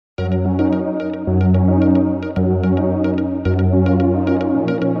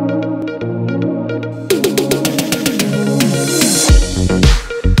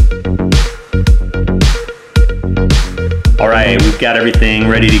got everything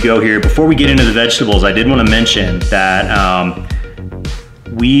ready to go here. Before we get into the vegetables, I did want to mention that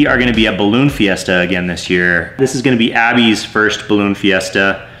we are going to be at Balloon Fiesta again this year. This is going to be Abby's first Balloon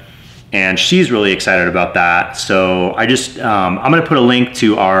Fiesta, and she's really excited about that. So I just, I'm going to put a link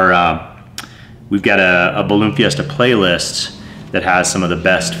to our, we've got a Balloon Fiesta playlist that has some of the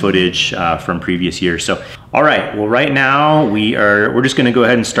best footage from previous years. So, all right, well right now we're just going to go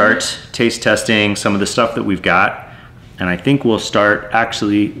ahead and start taste testing some of the stuff that we've got. And I think we'll start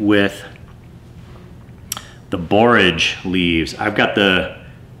actually with the borage leaves. I've got the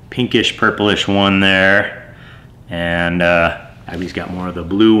pinkish purplish one there, and Abby's got more of the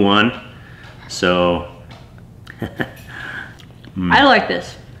blue one. So I like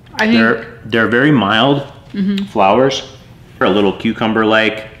this. I think they're very mild flowers. They're a little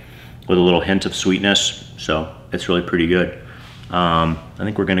cucumber-like with a little hint of sweetness. So it's really pretty good. I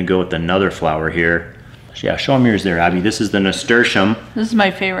think we're gonna go with another flower here. Yeah, show them yours there, Abby. This is the nasturtium. This is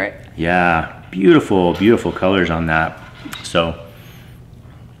my favorite. Yeah, beautiful, beautiful colors on that. So,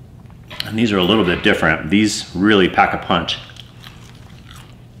 and these are a little bit different. These really pack a punch.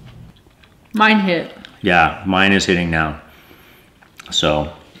 Mine hit. Yeah, mine is hitting now.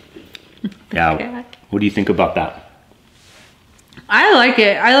 So, yeah, Okay. What do you think about that? I like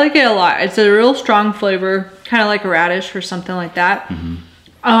it. I like it a lot. It's a real strong flavor, kind of like a radish or something like that.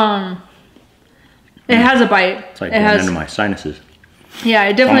 It has a bite. It's like going into my sinuses. Yeah,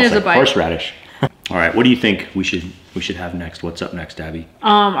 it definitely has like a bite. Horseradish. All right, what do you think we should have next? What's up next, Abby?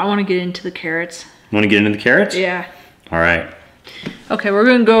 I want to get into the carrots. You want to get into the carrots? Yeah. All right. Okay, we're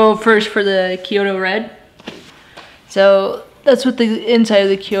gonna go first for the Kyoto Red. So that's what the inside of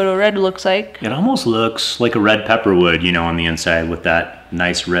the Kyoto Red looks like. It almost looks like a red pepper would, you know, on the inside with that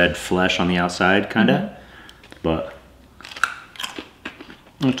nice red flesh on the outside, kind of. But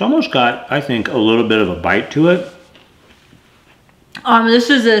it's almost got, I think, a little bit of a bite to it. This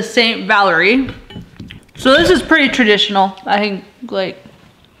is a St. Valerie. So this is pretty traditional. I think like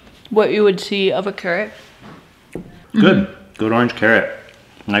what you would see of a carrot. Good. Good orange carrot.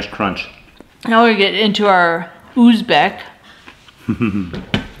 Nice crunch. Now we get into our Uzbek.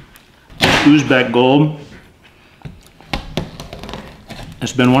 Uzbek Gold.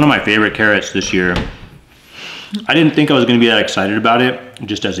 It's been one of my favorite carrots this year. I didn't think I was going to be that excited about it.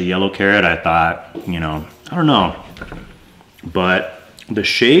 Just as a yellow carrot, I thought, you know, I don't know. But the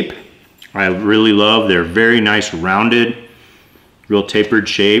shape, I really love. They're very nice, rounded, real tapered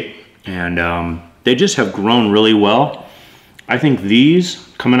shape. And they just have grown really well. I think these,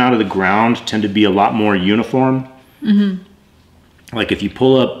 coming out of the ground, tend to be a lot more uniform. Like if you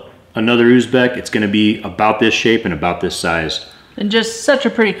pull up another Uzbek, it's going to be about this shape and about this size. And just such a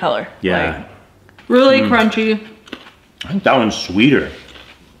pretty color. Yeah. Like, really crunchy. I think that one's sweeter.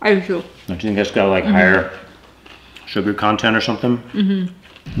 I do too. Don't you think that's got like higher sugar content or something?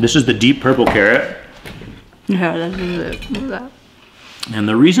 This is the deep purple carrot. Yeah, that's it. Look at that. And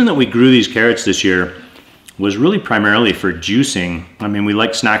the reason that we grew these carrots this year was really primarily for juicing. I mean, we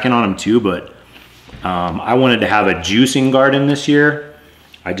like snacking on them too, but I wanted to have a juicing garden this year.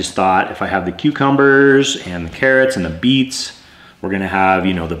 I just thought if I have the cucumbers and the carrots and the beets, we're gonna have,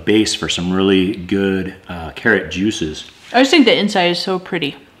 you know, the base for some really good carrot juices. I just think the inside is so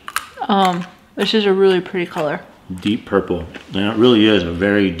pretty. This is a really pretty color. Deep purple, and it really is a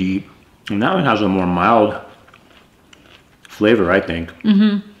very deep, and that one has a more mild flavor, I think.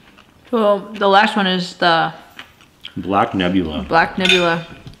 Well, the last one is the Black Nebula. Black Nebula.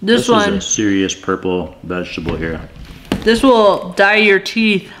 This This one, is a serious purple vegetable here. this will dye your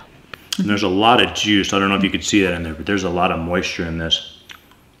teeth. And there's a lot of juice. I don't know if you could see that in there, but there's a lot of moisture in this.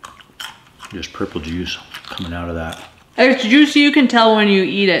 Just purple juice coming out of that. It's juicy, you can tell when you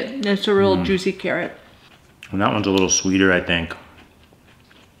eat it. It's a real juicy carrot. And that one's a little sweeter, I think,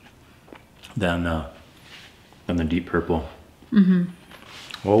 than the deep purple.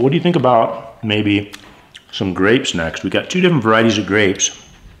 Well, what do you think about maybe some grapes next? We got two different varieties of grapes.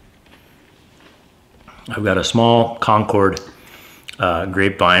 I've got a small Concord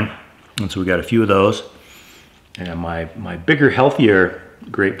grapevine, and so we got a few of those. And my bigger, healthier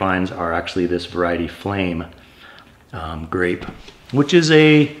grapevines are actually this variety Flame grape, which is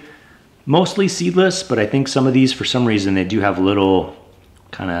a mostly seedless, but I think some of these, for some reason, they do have little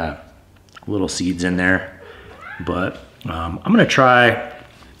seeds in there. But I'm gonna try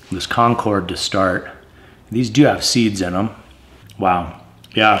this Concord to start. These do have seeds in them. Wow.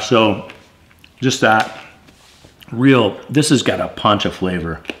 Yeah, so just that real, this has got a punch of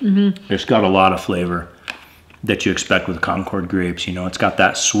flavor. It's got a lot of flavor that you expect with Concord grapes. You know, it's got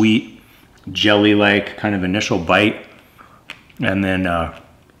that sweet, jelly-like kind of initial bite. And then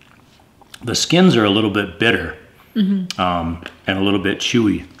the skins are a little bit bitter. and a little bit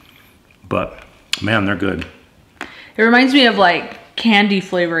chewy. But man, they're good. It reminds me of like candy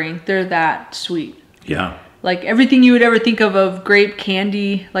flavoring. They're that sweet. Yeah. Like everything you would ever think of grape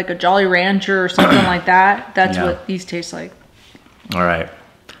candy, like a Jolly Rancher or something like that. That's what these taste like. All right.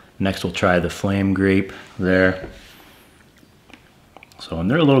 Next we'll try the flame grape there. So, and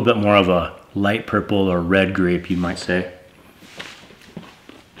they're a little bit more of a light purple or red grape, you might say.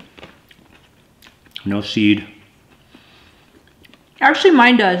 No seed. Actually,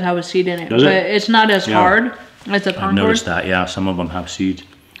 mine does have a seed in it, but it's not as hard as a Concord. I've noticed that, yeah. Some of them have seeds.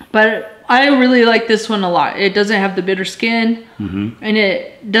 But I really like this one a lot. It doesn't have the bitter skin, and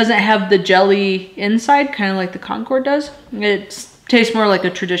it doesn't have the jelly inside, kind of like the Concord does. It tastes more like a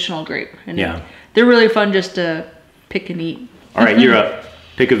traditional grape. And they're really fun just to pick and eat. All right, you're up.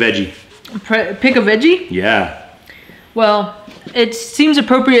 Pick a veggie. Pick a veggie? Yeah. Well, it seems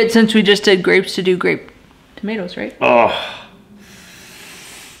appropriate since we just did grapes to do grape tomatoes, right? Oh.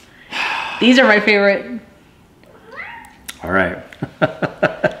 These are my favorite. All right.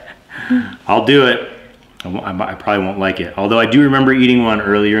 I'll do it. I probably won't like it. Although I do remember eating one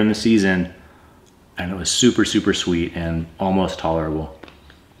earlier in the season, and it was super, super sweet and almost tolerable.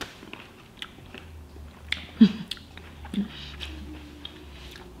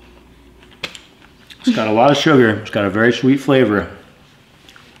 It's got a lot of sugar. It's got a very sweet flavor.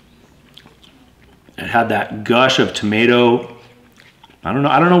 It had that gush of tomato. I don't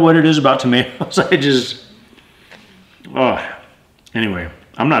know what it is about tomatoes. Anyway,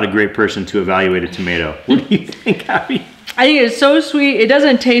 I'm not a great person to evaluate a tomato. What do you think, Abby? I think it's so sweet. It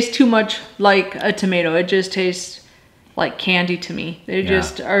doesn't taste too much like a tomato. It just tastes like candy to me. They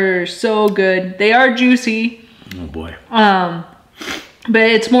just are so good. They are juicy. Oh boy. But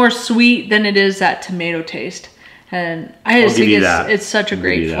it's more sweet than it is that tomato taste. And I just think it's such a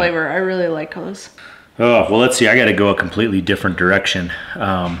great flavor. I really like those. Oh, well, let's see. I got to go a completely different direction.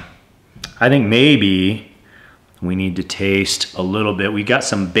 I think maybe we need to taste a little bit. We got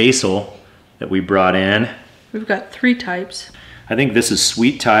some basil that we brought in. We've got 3 types. I think this is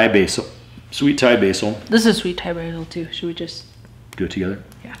sweet Thai basil. Sweet Thai basil. This is sweet Thai basil too. Should we just do it together?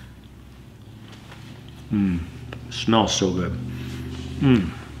 Yeah. Smells so good. It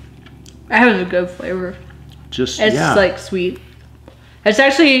has a good flavor. It's like sweet. It's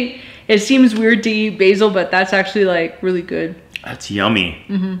actually, it seems weird to eat basil, but that's actually like really good. That's yummy.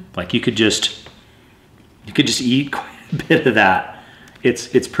 Like you could just eat quite a bit of that.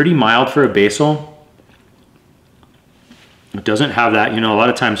 It's pretty mild for a basil. It doesn't have that, a lot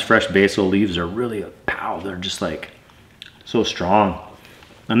of times fresh basil leaves are really they're just like so strong.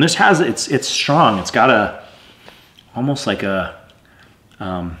 And this has, it's strong. It's got almost like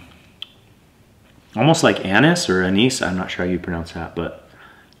anise or anise. I'm not sure how you pronounce that, but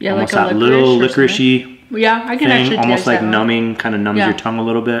almost like that little licoricey yeah, I can thing, actually almost like that numbing, kind of numbs your tongue a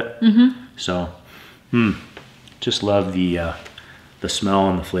little bit. So, just love the smell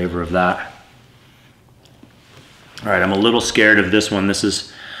and the flavor of that. All right, I'm a little scared of this one. This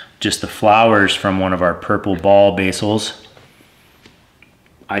is just the flowers from one of our purple ball basils.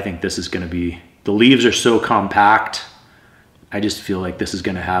 I think this is going to be, the leaves are so compact. I just feel like this is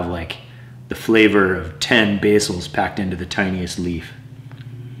going to have like the flavor of 10 basils packed into the tiniest leaf.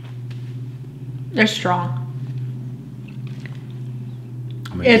 They're strong.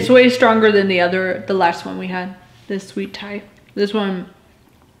 It's way stronger than the last one we had, this sweet Thai. This one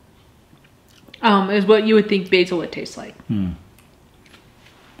is what you would think basil would taste like.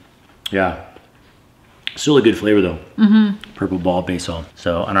 Yeah. Still a good flavor though. Purple ball basil.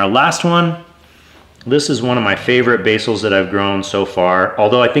 So on our last one, this is one of my favorite basils that I've grown so far.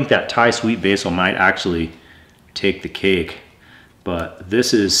 Although I think that Thai sweet basil might actually take the cake. But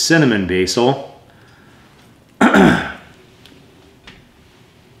this is cinnamon basil.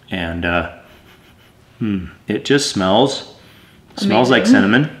 And it just smells like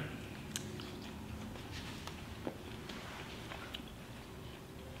cinnamon.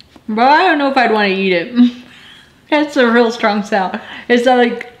 But I don't know if I'd want to eat it. That's a real strong sound. It's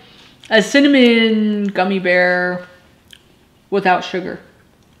like a cinnamon gummy bear without sugar.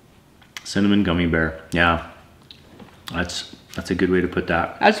 Cinnamon gummy bear. Yeah. That's a good way to put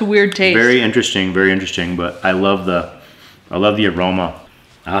that. That's a weird taste. Very interesting, but I love the aroma.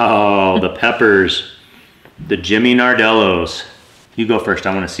 Oh, the peppers. The Jimmy Nardellos. You go first.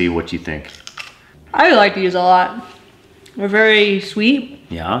 I want to see what you think. I like these a lot. They're very sweet.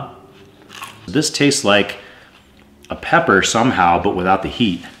 Yeah. This tastes like a pepper somehow, but without the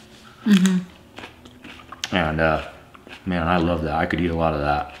heat. And man, I love that. I could eat a lot of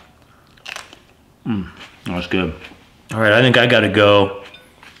that. That's good. All right, I think I got to go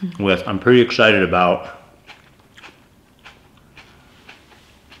with, I'm pretty excited about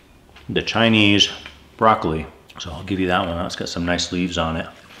the Chinese broccoli. So I'll give you that one. That's got some nice leaves on it.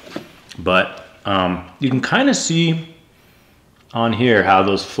 But you can kind of see on here how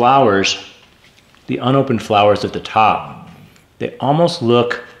those flowers, the unopened flowers at the top, they almost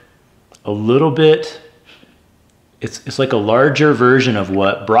look a little bit, it's like a larger version of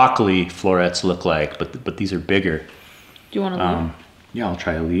what broccoli florets look like, but these are bigger. Do you want a leaf? Yeah, I'll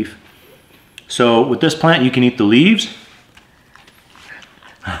try a leaf. So with this plant, you can eat the leaves.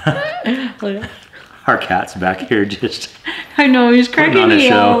 Our cat's back here just... I know, he's cracking me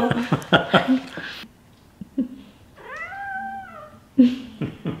up.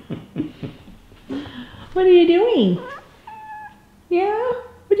 What are you doing? Yeah?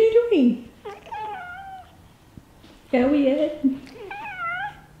 What are you doing? Elliot.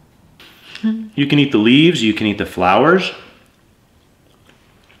 You can eat the leaves, you can eat the flowers,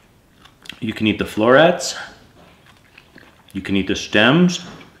 you can eat the florets, you can eat the stems.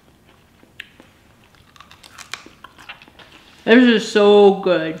 This is so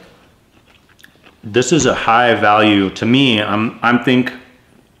good. This is a high value to me. I think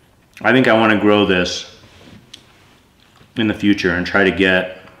I want to grow this in the future and try to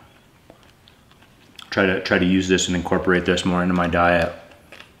use this and incorporate this more into my diet.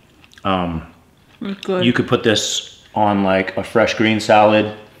 Good. You could put this on like a fresh green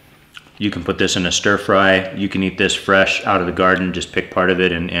salad. You can put this in a stir fry. You can eat this fresh out of the garden. Just pick part of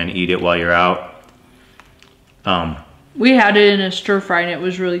it and eat it while you're out. We had it in a stir fry and it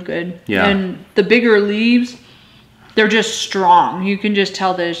was really good. Yeah. And the bigger leaves, they're just strong. You can just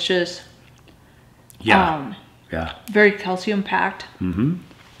tell that it's just Yeah. very calcium packed. Mm-hmm.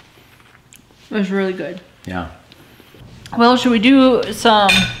 It was really good. Yeah. Well, should we do some,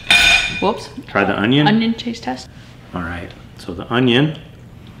 whoops. Try the onion? Onion taste test. All right. So the onion,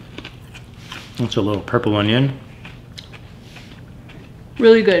 it's a little purple onion.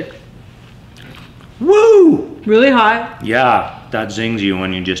 Really good. Woo! Really hot. Yeah, that zings you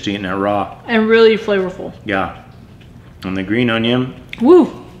when you're just eating it raw. And really flavorful. Yeah. And the green onion.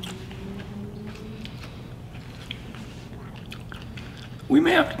 Woo! We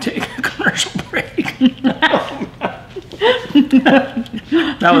may have to take a commercial break.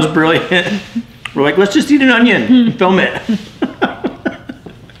 That was brilliant. We're like, let's just eat an onion and film it.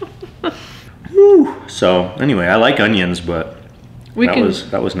 Woo. So anyway, I like onions, but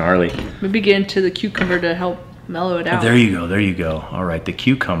that was gnarly. Maybe get into the cucumber to help mellow it out. There you go, there you go. All right, the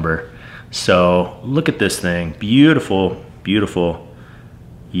cucumber. So look at this thing. Beautiful, beautiful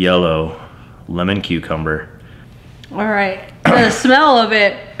yellow lemon cucumber. All right. The smell of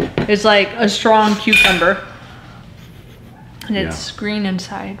it is like a strong cucumber. And it's green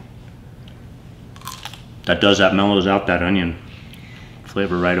inside. That mellows out that onion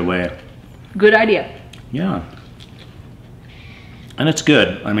flavor right away. Good idea. Yeah. And it's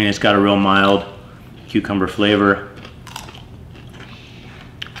good. I mean, it's got a real mild cucumber flavor.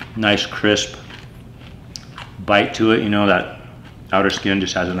 Nice crisp bite to it. You know, that outer skin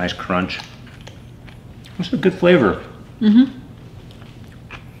just has a nice crunch. It's a good flavor. Mm-hmm.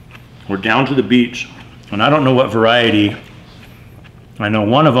 We're down to the beets. And I don't know what variety. I know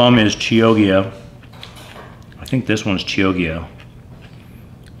one of them is Chioggia. I think this one's Chioggia.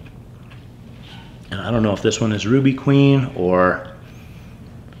 And I don't know if this one is Ruby Queen or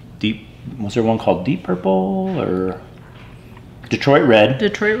Deep, was there one called Deep Purple or Detroit Red?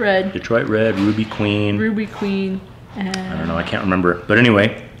 Detroit Red. Detroit Red, Ruby Queen. Ruby Queen. And I don't know, I can't remember. But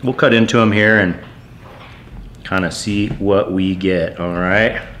anyway, we'll cut into them here and kind of see what we get, all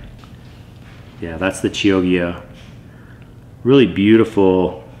right? Yeah, that's the Chioggia. Really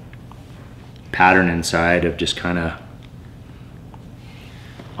beautiful pattern inside of just kind of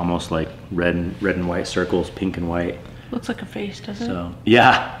almost like red and white circles, pink and white. looks like a face, doesn't it? So,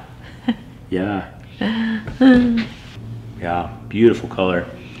 yeah. Yeah. Yeah, beautiful color.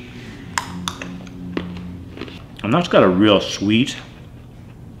 And that's got a real sweet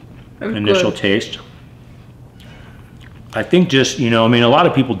initial taste. I think just, you know, I mean, a lot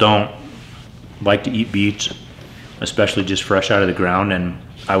of people don't like to eat beets, especially just fresh out of the ground, and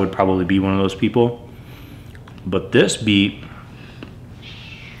I would probably be one of those people. But this beet,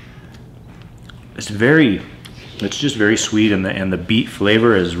 it's just very sweet, and the beet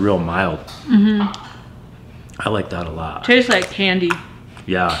flavor is real mild. Mm-hmm. I like that a lot. Tastes like candy.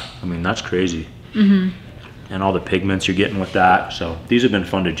 Yeah, I mean, that's crazy. Mm-hmm. And all the pigments you're getting with that. So these have been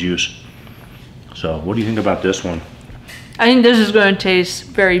fun to juice. So what do you think about this one? I think this is going to taste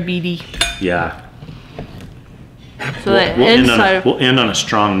very beety. Yeah. So we'll end on a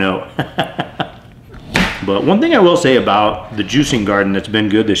strong note. But one thing I will say about the juicing garden that's been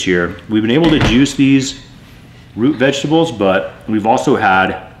good this year, we've been able to juice these root vegetables, but we've also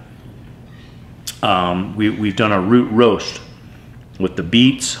had We've done a root roast with the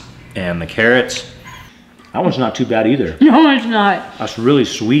beets and the carrots. That one's not too bad either. No, it's not. That's really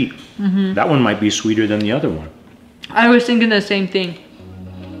sweet. That one might be sweeter than the other one. I was thinking the same thing.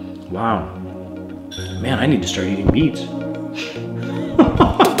 Wow. Man, I need to start eating beets.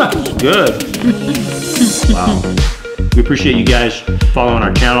 That's good. Wow. We appreciate you guys following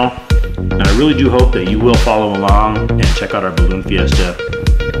our channel. And I really do hope that you will follow along and check out our Balloon Fiesta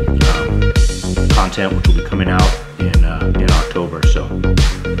content, which will be coming out in October. So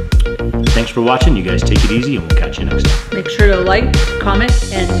thanks for watching. You guys take it easy, and we'll catch you next time. Make sure to like, comment,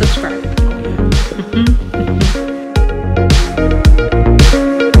 and subscribe. Oh, yeah.